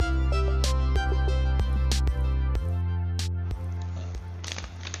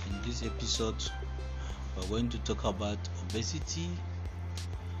this episode, we're going to talk about obesity,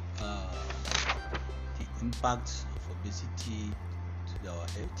 the impact of obesity to our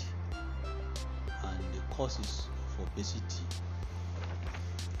health, and the causes of obesity.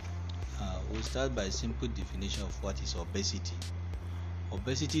 We'll start by a simple definition of what is obesity.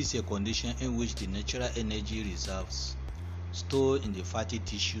 Obesity is a condition in which the natural energy reserves stored in the fatty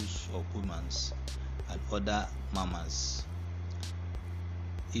tissues of humans and other mammals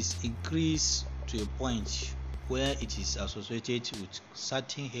is increased to a point where it is associated with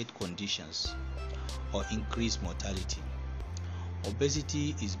certain health conditions or increased mortality.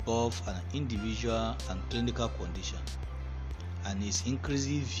 Obesity is both an individual and clinical condition and is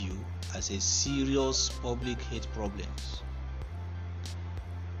increasingly viewed as a serious public health problem.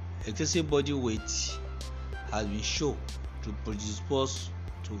 Excessive body weight has been shown to predispose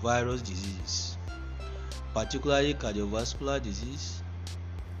to various diseases, particularly cardiovascular disease,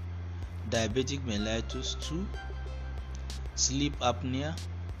 diabetic mellitus 2, sleep apnea,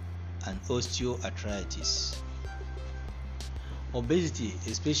 and osteoarthritis. Obesity,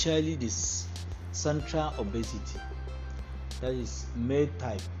 especially this central obesity, that is male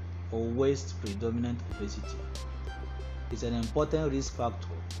type or waist predominant obesity, is an important risk factor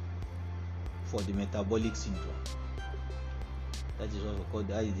for the metabolic syndrome. That is also called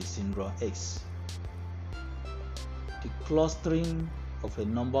the syndrome X. The clustering of a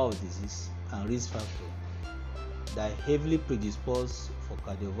number of diseases and risk factors that heavily predispose for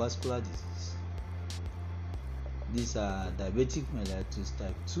cardiovascular disease. These are diabetic mellitus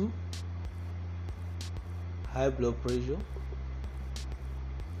type 2, high blood pressure,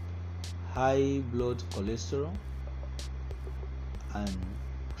 high blood cholesterol, and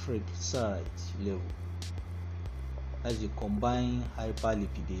triglyceride level. As a combined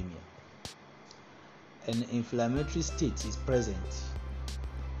hyperlipidemia. An inflammatory state is present,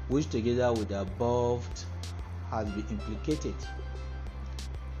 which together with the above has been implicated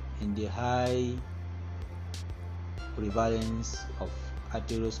in the high prevalence of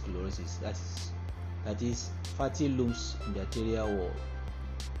atherosclerosis, that is fatty lumps in the arterial wall,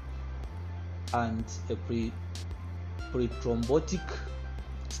 and a pre-thrombotic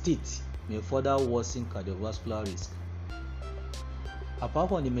state may further worsen cardiovascular risk. Apart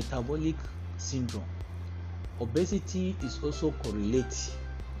from the metabolic syndrome, obesity is also correlated,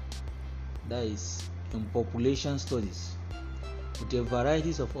 that is in population studies, with a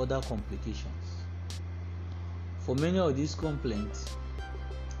variety of other complications. For many of these complaints,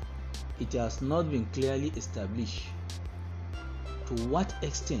 it has not been clearly established to what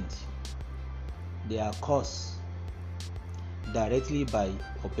extent they are caused directly by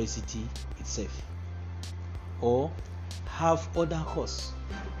obesity itself or have other causes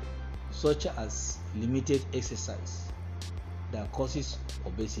such as limited exercise that causes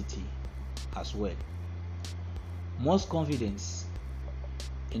obesity as well. Most confidence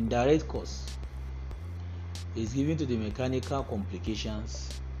in direct cause is given to the mechanical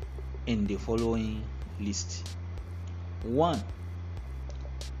complications in the following list. 1.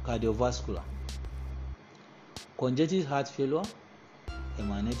 Cardiovascular. Congestive heart failure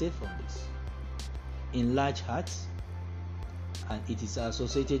emanated from this. Enlarged heart, and it is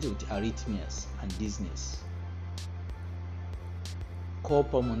associated with arrhythmias and dizziness. Cor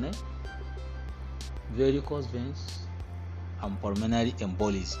pulmonale, varicose veins, and pulmonary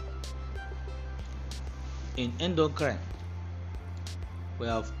embolism. In endocrine, we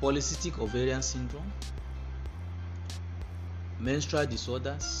have polycystic ovarian syndrome, menstrual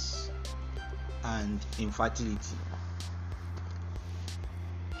disorders, and infertility.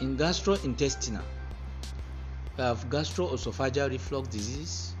 In gastrointestinal, we have gastroesophageal reflux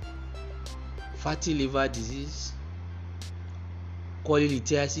disease, fatty liver disease,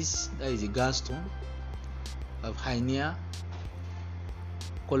 cholelithiasis, that is a gallstone, we have hernia,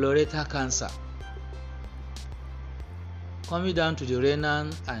 colorectal cancer. Coming down to the renal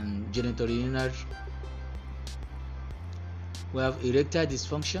and genitourinary, we have erectile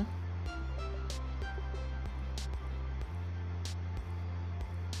dysfunction,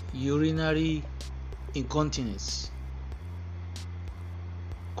 urinary incontinence,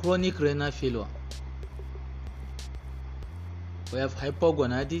 chronic renal failure. We have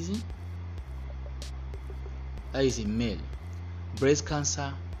hypogonadism, that is in male, breast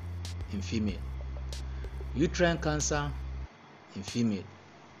cancer in female, uterine cancer in female,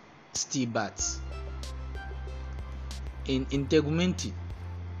 stillbirth. In integumentary,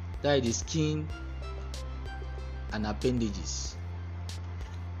 that is the skin and appendages,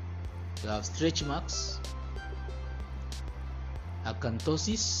 we have stretch marks,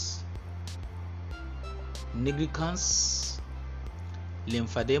 acanthosis, nigricans,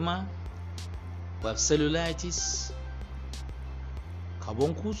 lymphedema, we have cellulitis,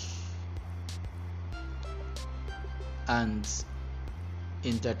 carbunculus, and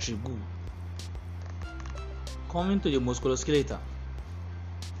intertrigo. Coming to the musculoskeletal,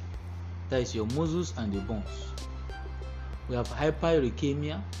 that is your muscles and the bones. We have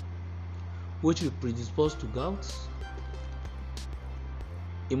hyperuricemia, which will predispose to gout,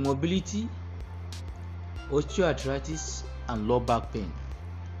 immobility, osteoarthritis, and low back pain.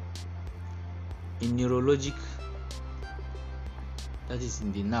 In neurologic, that is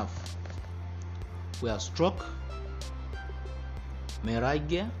in the nerve, we have stroke,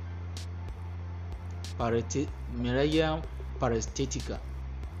 meralgia, meralgia paresthetica,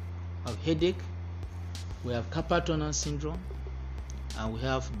 we have headache, we have carpal tunnel syndrome, and we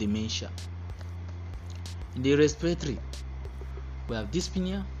have dementia. In the respiratory, we have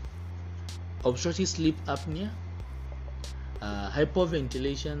dyspnea, obstructive sleep apnea,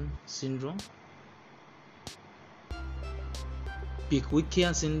 hyperventilation syndrome,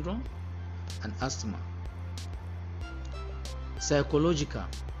 Pickwickian syndrome, and asthma. Psychological,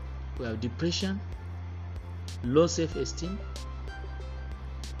 we have depression, low self-esteem,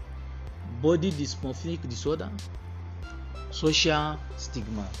 body dysmorphic disorder, social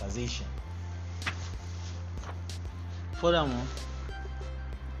stigmatization. Furthermore,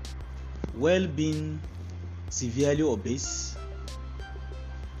 well-being severely obese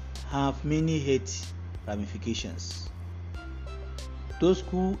have many health ramifications. Those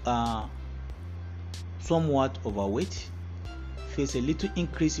who are somewhat overweight face a little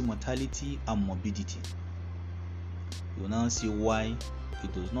increase in mortality and morbidity. You will now see why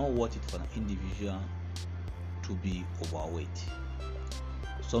it is not worth it for an individual to be overweight.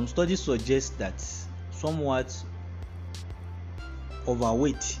 Some studies suggest that somewhat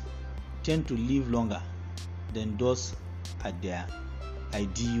overweight tend to live longer than those at their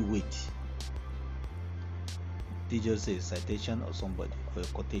ideal weight. They just say a citation of somebody or a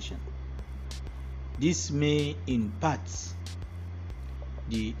quotation. This may in part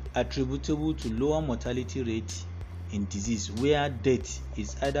be attributable to lower mortality rate in disease where death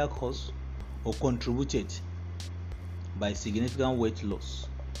is either caused or contributed by significant weight loss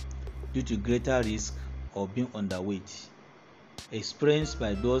due to greater risk of being underweight experienced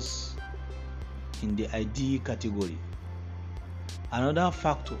by those in the ideal category. Another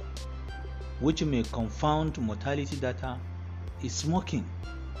factor which may confound mortality data is smoking,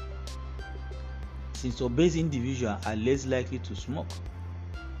 since obese individuals are less likely to smoke.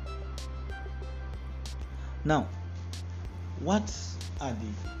 Now, what are the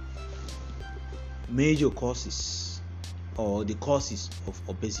major causes or the causes of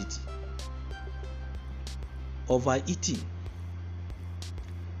obesity? Overeating.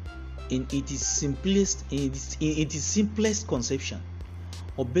 In its simplest conception,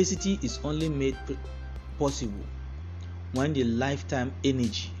 obesity is only made possible when the lifetime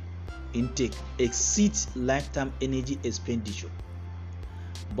energy intake exceeds lifetime energy expenditure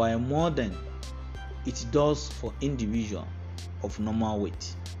by more than it does for individual of normal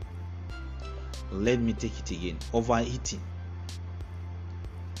weight. Let me take it again. Overeating.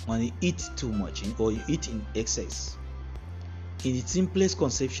 When you eat too much or you eat in excess. In its simplest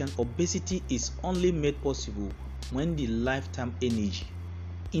conception, obesity is only made possible when the lifetime energy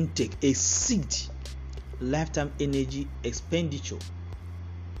intake exceeds lifetime energy expenditure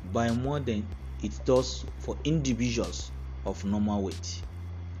by more than it does for individuals of normal weight.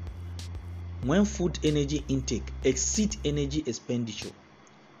 When food energy intake exceeds energy expenditure,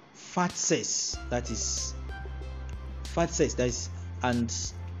 fat cells, and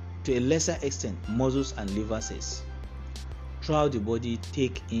to a lesser extent muscles and liver cells throughout the body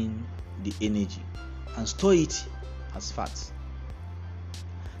take in the energy and store it as fat.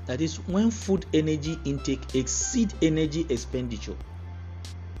 That is, when food energy intake exceeds energy expenditure,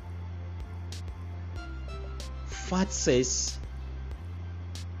 fat cells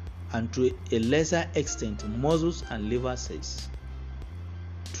and to a lesser extent muscles and liver cells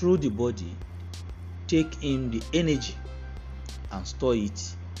through the body take in the energy and store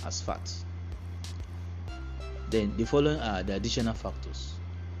it as fat. Then the following are the additional factors.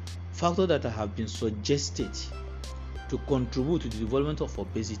 Factors that have been suggested to contribute to the development of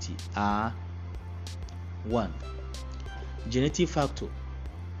obesity are: 1. Genetic factor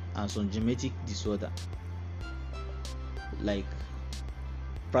and some genetic disorder like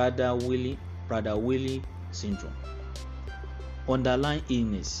Prader-Willi syndrome. Underlying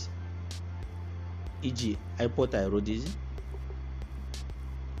illness, e.g. hypothyroidism.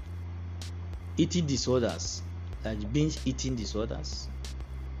 Eating disorders like binge eating disorders.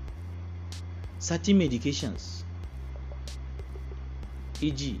 Certain medications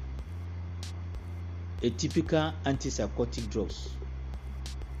e.g., atypical antipsychotic drugs,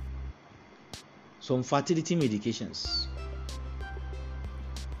 some fertility medications,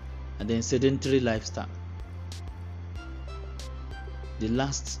 and then sedentary lifestyle. The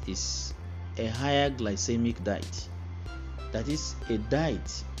last is a higher glycemic diet, that is a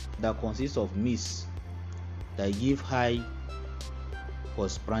diet that consists of meats that give high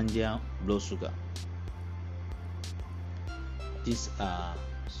postprandial blood sugar. These are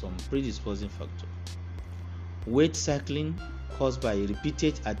some predisposing factors. Weight cycling caused by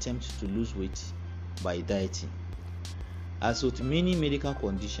repeated attempts to lose weight by dieting. As with many medical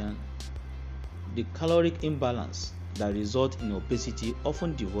conditions, the caloric imbalance that results in obesity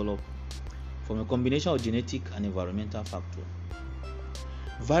often develop from a combination of genetic and environmental factors.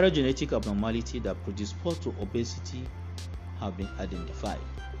 Various genetic abnormalities that predispose to obesity have been identified,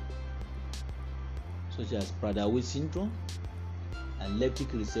 such as Prader-Willi syndrome and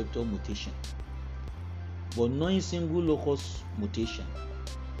leptic receptor mutation. But non-single locus mutation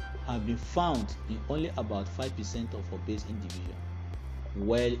have been found in only about 5% of obese individuals,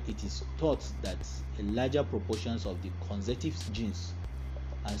 while it is thought that a larger proportion of the consecutive genes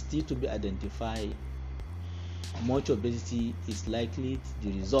are still to be identified. Much obesity is likely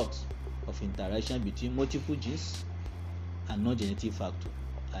the result of interaction between multiple genes, and non-genetic factors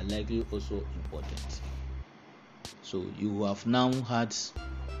are likely also important. So you have now had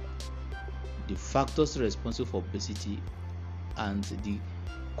the factors responsible for obesity and the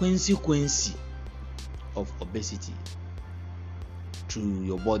consequence of obesity to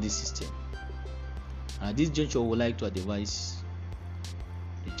your body system. And at this juncture, I would like to advise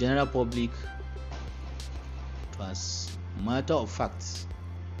the general public to, as a matter of fact,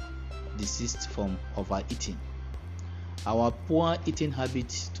 desist from overeating. Our poor eating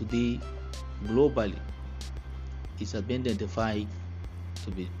habits today globally is been identified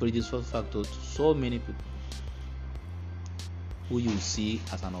to be predisposing factor to so many people who you see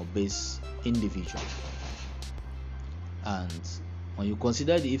as an obese individual. And when you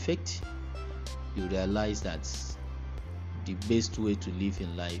consider the effect, you realize that the best way to live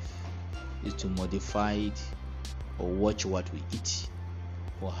in life is to modify it, or watch what we eat,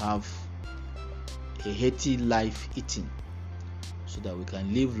 or have a healthy life eating, so that we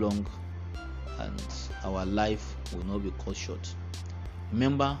can live long and our life will not be cut short.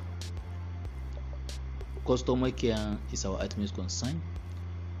 Remember, customer care is our utmost concern.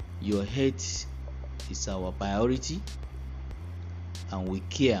 Your health is our priority, and we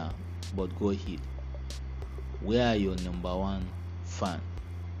care but go heal. We are your number one fan.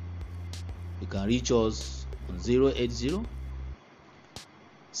 You can reach us on 080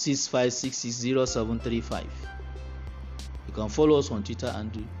 65660735. You can follow us on Twitter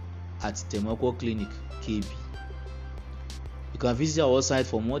and at Temoko Clinic KB. You can visit our website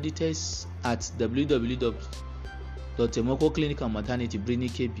for more details at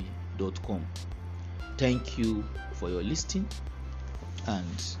www.temokoclinicandmaternitybrini.kb.com. Thank you for your listening,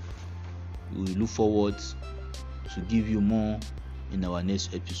 and we look forward to give you more in our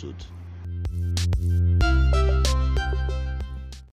next episode.